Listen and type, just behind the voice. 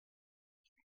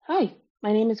Hi,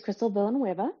 my name is Crystal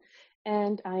Villanueva,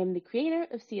 and I am the creator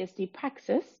of CSD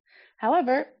Praxis.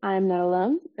 However, I'm not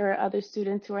alone. There are other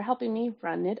students who are helping me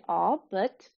run it all,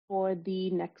 but for the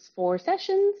next 4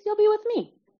 sessions, you'll be with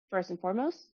me. First and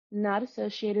foremost, not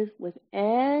associated with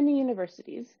any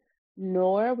universities,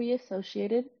 nor are we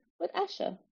associated with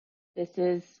ESHA. This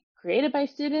is created by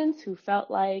students who felt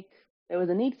like there was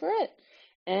a need for it,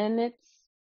 and it's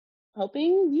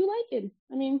hoping you like it.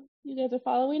 I mean, you guys are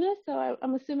following us, so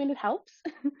I'm assuming it helps.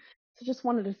 So just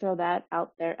wanted to throw that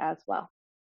out there as well.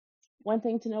 One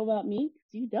thing to know about me,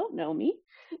 because you don't know me,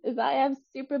 is I have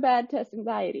super bad test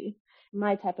anxiety.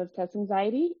 My type of test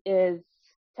anxiety is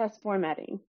test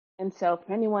formatting. And so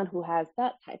for anyone who has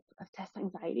that type of test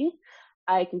anxiety,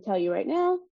 I can tell you right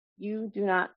now, you do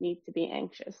not need to be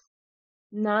anxious.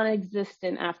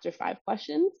 Non-existent after 5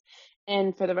 questions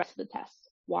and for the rest of the test.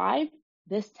 Why?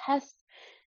 This test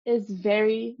is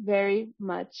very, very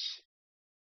much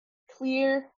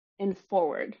clear and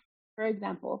forward. For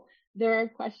example, there are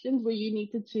questions where you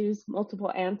need to choose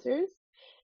multiple answers,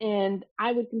 and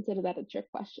I would consider that a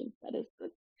trick question. That is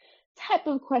the type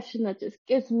of question that just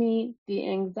gives me the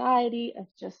anxiety of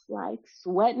just like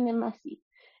sweating in my seat.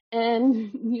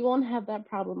 And you won't have that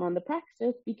problem on the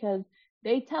Praxis because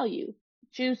they tell you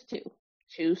choose 2,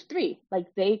 choose 3. Like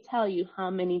they tell you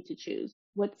how many to choose.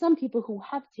 What some people who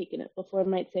have taken it before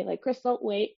might say, like, Crystal,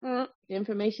 wait, the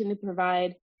information they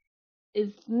provide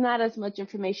is not as much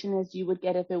information as you would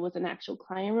get if it was an actual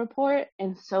client report.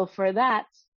 And so for that,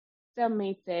 some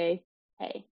may say,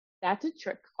 hey, that's a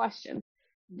trick question.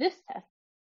 This test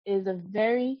is a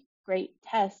very great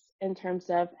test in terms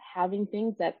of having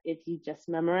things that if you just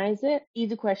memorize it,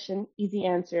 easy question, easy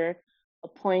answer, a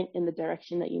point in the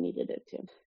direction that you needed it to.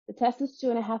 The test is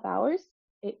 2.5 hours.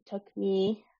 It took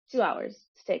me 2 hours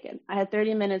to take it. I had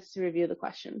 30 minutes to review the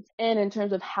questions. And in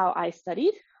terms of how I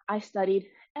studied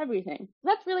everything.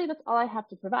 That's all I have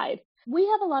to provide. We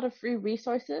have a lot of free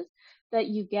resources that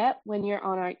you get when you're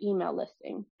on our email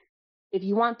listing. If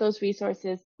you want those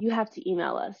resources, you have to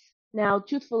email us. Now,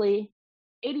 truthfully,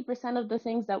 80% of the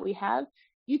things that we have,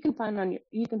 you can find on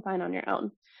your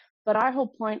own. But our whole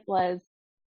point was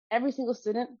every single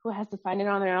student who has to find it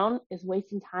on their own is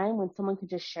wasting time when someone could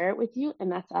just share it with you,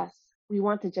 and that's us. We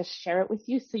want to just share it with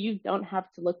you so you don't have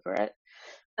to look for it.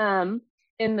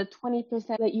 In the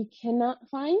 20% that you cannot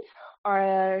find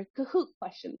are Kahoot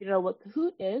questions. You know what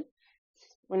Kahoot is?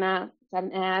 It's not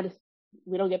an ad.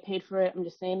 We don't get paid for it. I'm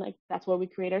just saying, like, that's where we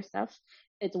create our stuff.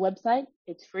 It's a website.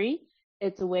 It's free.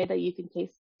 It's a way that you can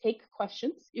take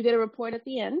questions. You get a report at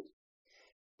the end.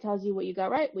 It tells you what you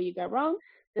got right, what you got wrong.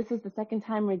 This is the second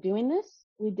time we're doing this.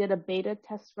 We did a beta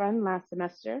test run last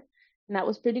semester, and that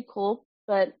was pretty cool.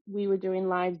 But we were doing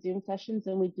live Zoom sessions,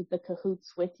 and we did the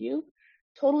Kahoots with you.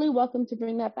 Totally welcome to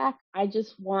bring that back. I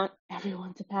just want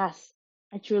everyone to pass.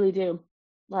 I truly do.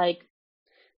 Like,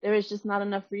 there is just not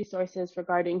enough resources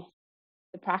regarding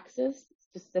the Praxis,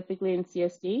 specifically in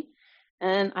CSD.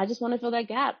 And I just want to fill that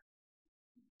gap.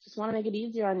 Just want to make it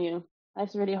easier on you.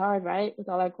 Life's really hard, right? With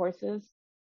all our courses,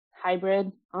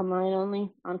 hybrid, online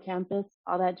only, on campus,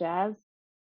 all that jazz.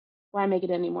 Why make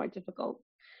it any more difficult?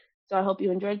 So I hope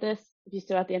you enjoyed this. If you're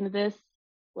still at the end of this,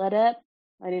 what up?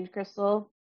 My name's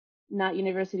Crystal, not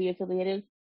university affiliated,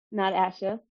 not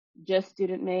ASHA, just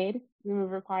student made,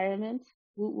 remove requirements.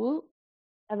 Woot woot.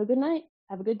 Have a good night.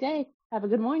 Have a good day. Have a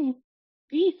good morning.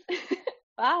 Peace.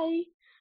 Bye.